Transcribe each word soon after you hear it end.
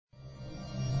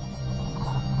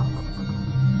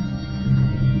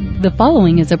The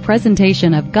following is a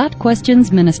presentation of Got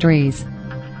Questions Ministries.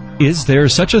 Is there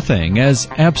such a thing as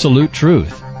absolute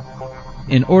truth?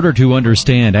 In order to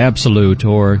understand absolute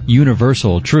or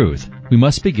universal truth, we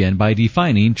must begin by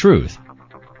defining truth.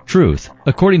 Truth,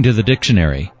 according to the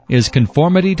dictionary, is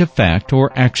conformity to fact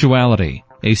or actuality,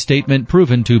 a statement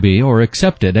proven to be or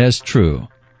accepted as true.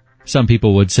 Some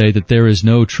people would say that there is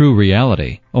no true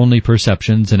reality, only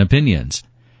perceptions and opinions.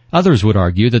 Others would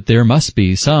argue that there must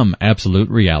be some absolute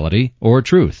reality or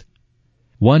truth.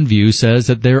 One view says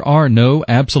that there are no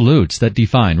absolutes that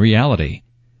define reality.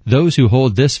 Those who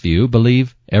hold this view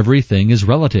believe everything is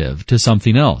relative to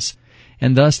something else,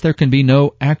 and thus there can be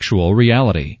no actual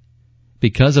reality.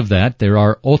 Because of that, there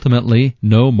are ultimately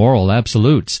no moral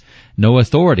absolutes, no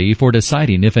authority for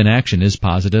deciding if an action is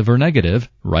positive or negative,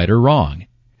 right or wrong.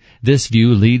 This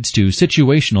view leads to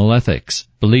situational ethics,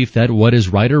 belief that what is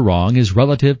right or wrong is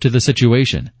relative to the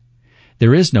situation.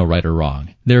 There is no right or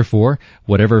wrong. Therefore,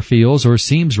 whatever feels or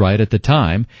seems right at the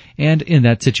time and in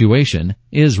that situation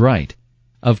is right.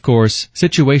 Of course,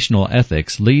 situational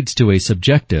ethics leads to a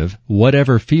subjective,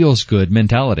 whatever feels good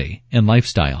mentality and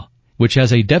lifestyle, which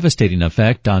has a devastating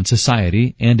effect on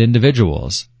society and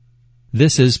individuals.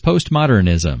 This is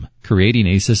postmodernism, creating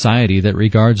a society that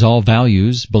regards all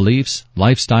values, beliefs,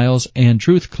 lifestyles, and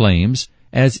truth claims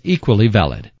as equally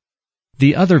valid.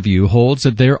 The other view holds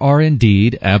that there are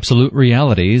indeed absolute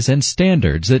realities and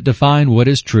standards that define what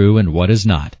is true and what is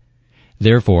not.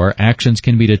 Therefore, actions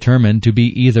can be determined to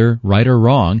be either right or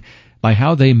wrong by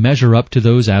how they measure up to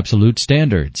those absolute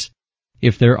standards.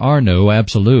 If there are no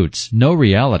absolutes, no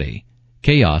reality,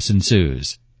 chaos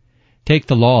ensues. Take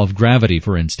the law of gravity,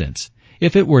 for instance.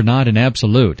 If it were not an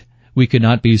absolute, we could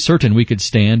not be certain we could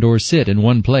stand or sit in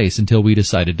one place until we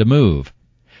decided to move.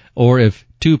 Or if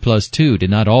 2 plus 2 did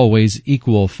not always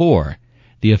equal 4,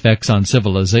 the effects on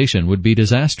civilization would be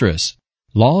disastrous.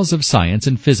 Laws of science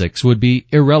and physics would be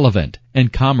irrelevant,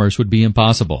 and commerce would be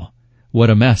impossible. What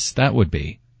a mess that would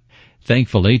be.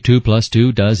 Thankfully, 2 plus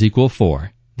 2 does equal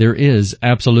 4. There is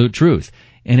absolute truth,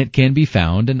 and it can be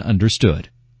found and understood.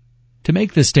 To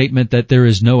make the statement that there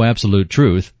is no absolute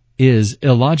truth is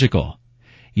illogical.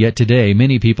 Yet today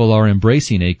many people are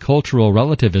embracing a cultural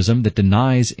relativism that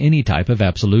denies any type of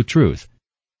absolute truth.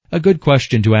 A good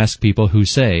question to ask people who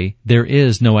say there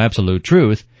is no absolute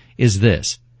truth is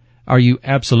this: are you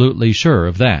absolutely sure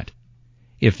of that?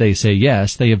 If they say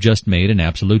yes, they have just made an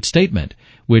absolute statement,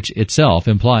 which itself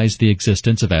implies the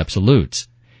existence of absolutes.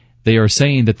 They are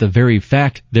saying that the very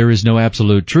fact there is no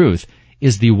absolute truth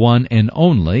is the one and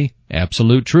only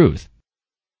absolute truth.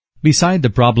 Beside the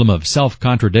problem of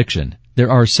self-contradiction, there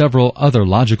are several other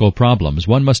logical problems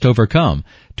one must overcome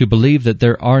to believe that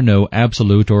there are no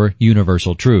absolute or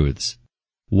universal truths.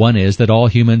 One is that all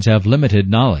humans have limited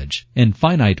knowledge and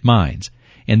finite minds,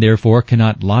 and therefore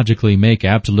cannot logically make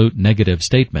absolute negative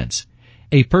statements.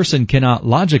 A person cannot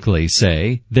logically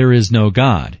say, there is no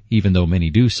God, even though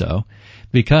many do so,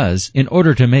 because in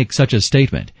order to make such a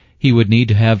statement, he would need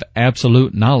to have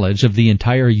absolute knowledge of the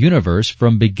entire universe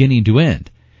from beginning to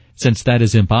end. Since that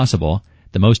is impossible,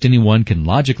 the most anyone can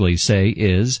logically say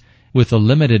is, with the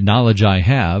limited knowledge I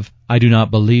have, I do not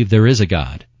believe there is a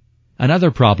God. Another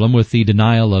problem with the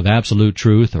denial of absolute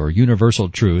truth or universal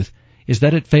truth is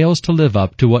that it fails to live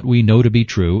up to what we know to be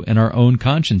true in our own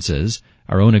consciences,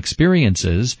 our own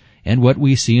experiences, and what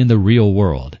we see in the real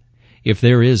world. If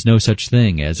there is no such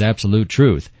thing as absolute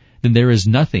truth, then there is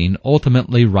nothing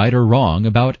ultimately right or wrong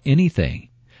about anything.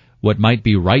 What might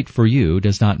be right for you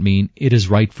does not mean it is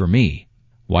right for me.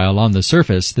 While on the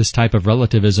surface this type of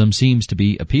relativism seems to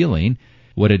be appealing,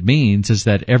 what it means is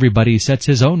that everybody sets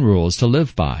his own rules to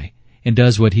live by and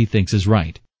does what he thinks is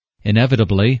right.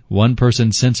 Inevitably, one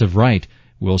person's sense of right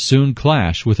will soon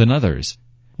clash with another's.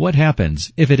 What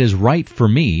happens if it is right for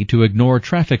me to ignore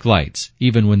traffic lights,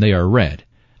 even when they are red?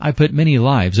 I put many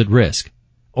lives at risk.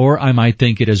 Or I might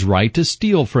think it is right to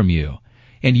steal from you,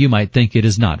 and you might think it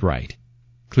is not right.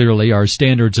 Clearly, our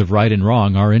standards of right and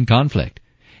wrong are in conflict.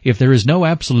 If there is no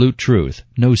absolute truth,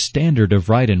 no standard of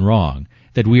right and wrong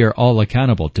that we are all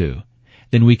accountable to,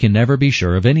 then we can never be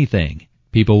sure of anything.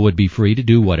 People would be free to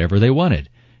do whatever they wanted.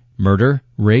 Murder,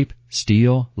 rape,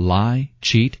 steal, lie,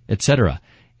 cheat, etc.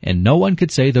 And no one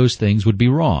could say those things would be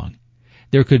wrong.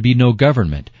 There could be no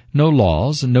government, no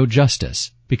laws, and no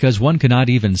justice, because one cannot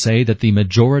even say that the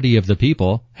majority of the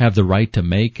people have the right to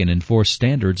make and enforce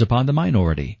standards upon the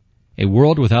minority. A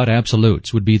world without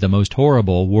absolutes would be the most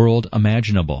horrible world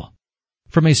imaginable.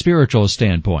 From a spiritual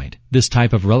standpoint, this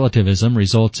type of relativism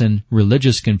results in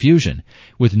religious confusion,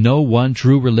 with no one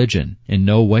true religion and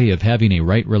no way of having a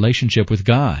right relationship with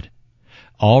God.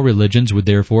 All religions would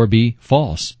therefore be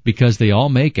false, because they all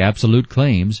make absolute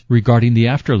claims regarding the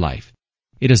afterlife.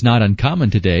 It is not uncommon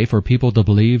today for people to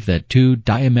believe that two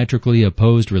diametrically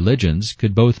opposed religions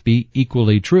could both be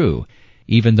equally true,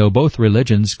 even though both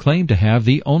religions claim to have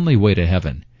the only way to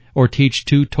heaven, or teach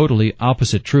two totally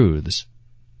opposite truths.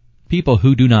 People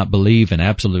who do not believe in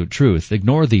absolute truth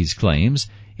ignore these claims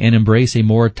and embrace a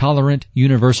more tolerant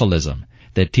universalism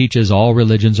that teaches all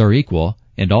religions are equal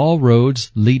and all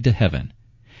roads lead to heaven.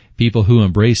 People who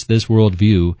embrace this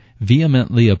worldview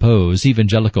vehemently oppose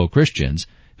evangelical Christians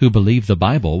who believe the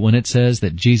Bible when it says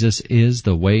that Jesus is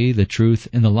the way, the truth,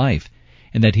 and the life,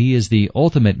 and that He is the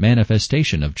ultimate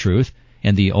manifestation of truth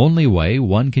and the only way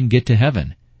one can get to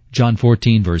heaven. John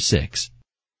 14, verse 6.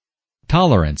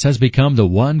 Tolerance has become the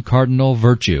one cardinal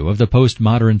virtue of the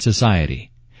postmodern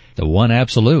society, the one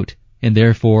absolute, and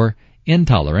therefore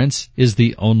intolerance is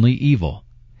the only evil.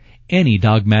 Any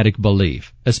dogmatic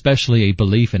belief, especially a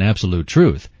belief in absolute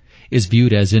truth, is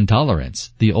viewed as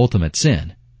intolerance, the ultimate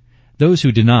sin. Those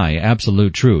who deny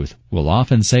absolute truth will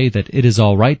often say that it is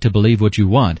all right to believe what you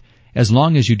want as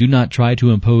long as you do not try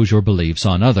to impose your beliefs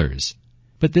on others.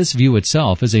 But this view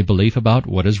itself is a belief about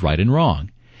what is right and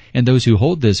wrong, and those who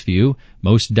hold this view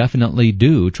most definitely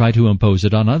do try to impose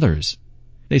it on others.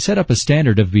 They set up a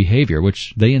standard of behavior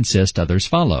which they insist others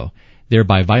follow,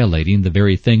 thereby violating the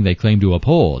very thing they claim to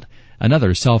uphold,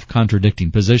 another self-contradicting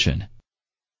position.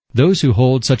 Those who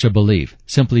hold such a belief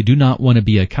simply do not want to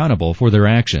be accountable for their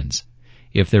actions.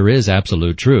 If there is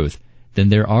absolute truth, then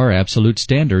there are absolute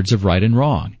standards of right and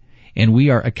wrong, and we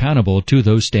are accountable to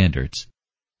those standards.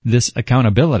 This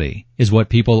accountability is what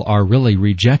people are really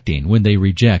rejecting when they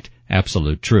reject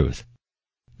absolute truth.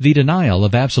 The denial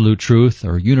of absolute truth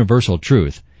or universal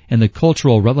truth and the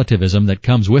cultural relativism that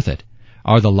comes with it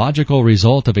are the logical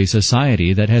result of a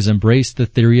society that has embraced the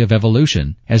theory of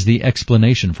evolution as the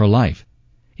explanation for life.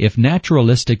 If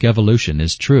naturalistic evolution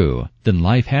is true, then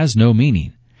life has no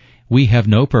meaning. We have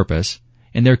no purpose,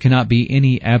 and there cannot be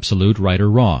any absolute right or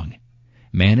wrong.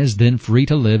 Man is then free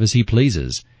to live as he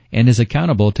pleases, and is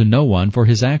accountable to no one for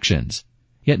his actions.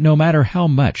 Yet no matter how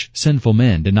much sinful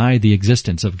men deny the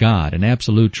existence of God and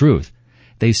absolute truth,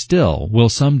 they still will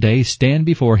someday stand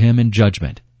before Him in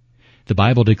judgment. The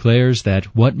Bible declares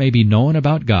that what may be known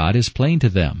about God is plain to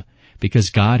them, because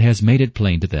God has made it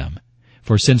plain to them.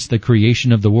 For since the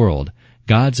creation of the world,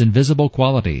 God's invisible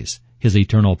qualities, His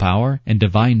eternal power and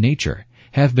divine nature,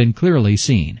 have been clearly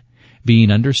seen,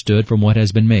 being understood from what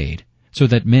has been made, so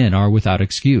that men are without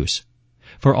excuse.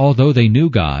 For although they knew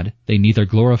God, they neither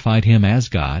glorified Him as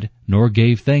God, nor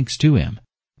gave thanks to Him.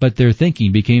 But their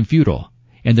thinking became futile,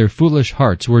 and their foolish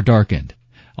hearts were darkened.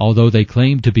 Although they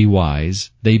claimed to be wise,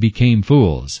 they became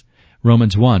fools.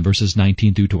 Romans 1, verses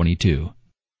 19 through 22.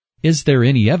 Is there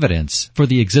any evidence for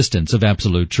the existence of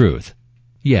absolute truth?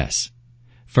 Yes.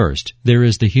 First, there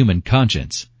is the human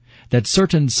conscience, that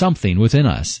certain something within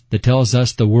us that tells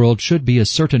us the world should be a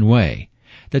certain way,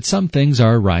 that some things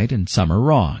are right and some are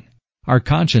wrong. Our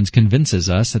conscience convinces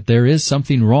us that there is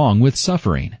something wrong with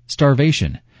suffering,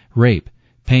 starvation, rape,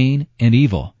 pain, and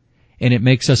evil, and it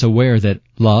makes us aware that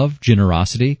love,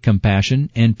 generosity,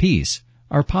 compassion, and peace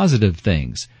are positive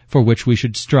things for which we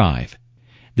should strive.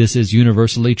 This is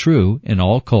universally true in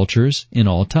all cultures, in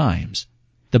all times.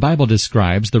 The Bible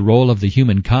describes the role of the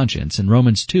human conscience in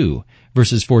Romans 2,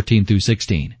 verses 14 through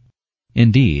 16.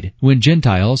 Indeed, when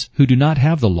Gentiles who do not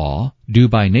have the law do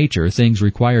by nature things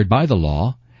required by the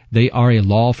law, they are a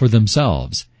law for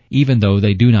themselves, even though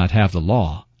they do not have the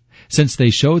law. Since they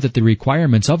show that the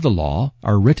requirements of the law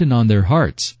are written on their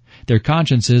hearts, their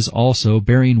consciences also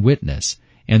bearing witness,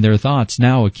 and their thoughts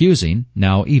now accusing,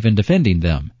 now even defending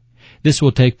them. This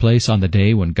will take place on the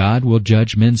day when God will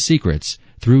judge men's secrets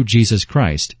through Jesus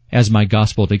Christ, as my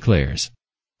gospel declares.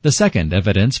 The second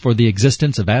evidence for the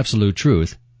existence of absolute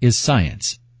truth is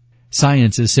science.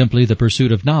 Science is simply the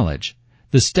pursuit of knowledge,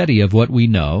 the study of what we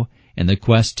know, and the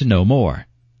quest to know more.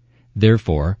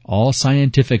 Therefore, all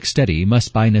scientific study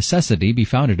must by necessity be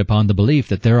founded upon the belief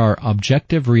that there are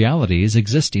objective realities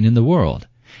existing in the world,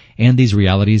 and these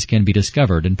realities can be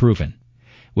discovered and proven.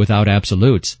 Without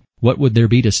absolutes, what would there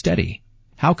be to study?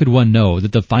 How could one know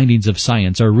that the findings of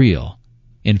science are real?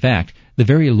 In fact, the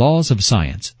very laws of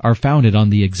science are founded on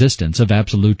the existence of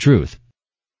absolute truth.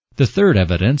 The third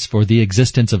evidence for the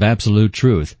existence of absolute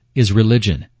truth is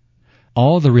religion.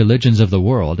 All the religions of the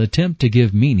world attempt to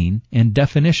give meaning and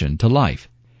definition to life.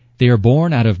 They are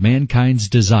born out of mankind's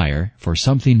desire for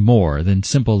something more than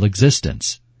simple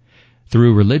existence.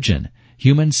 Through religion,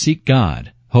 humans seek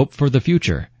God, hope for the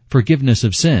future, forgiveness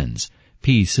of sins,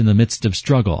 peace in the midst of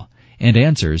struggle, and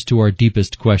answers to our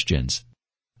deepest questions.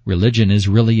 Religion is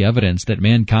really evidence that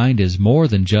mankind is more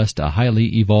than just a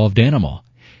highly evolved animal.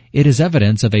 It is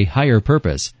evidence of a higher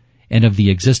purpose and of the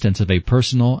existence of a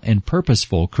personal and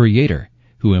purposeful Creator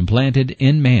who implanted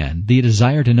in man the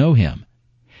desire to know Him.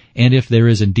 And if there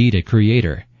is indeed a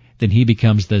Creator, then He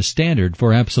becomes the standard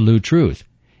for absolute truth,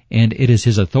 and it is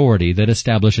His authority that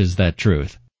establishes that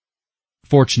truth.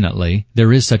 Fortunately,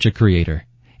 there is such a Creator,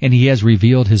 and He has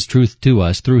revealed His truth to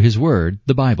us through His Word,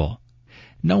 the Bible.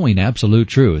 Knowing absolute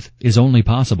truth is only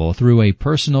possible through a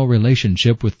personal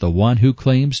relationship with the one who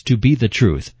claims to be the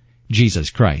truth, Jesus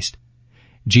Christ.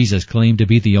 Jesus claimed to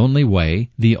be the only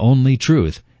way, the only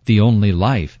truth, the only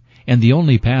life, and the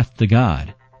only path to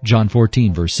God. John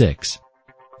 14, verse 6.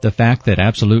 The fact that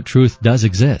absolute truth does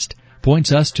exist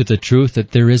points us to the truth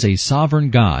that there is a sovereign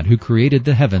God who created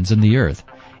the heavens and the earth,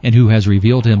 and who has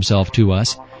revealed Himself to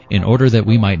us in order that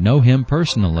we might know Him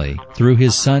personally through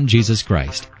His Son Jesus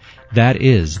Christ. That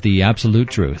is the absolute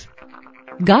truth.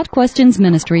 Got Questions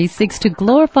Ministry seeks to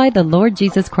glorify the Lord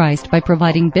Jesus Christ by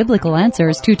providing biblical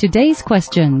answers to today's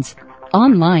questions.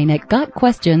 Online at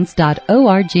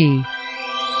GotQuestions.org.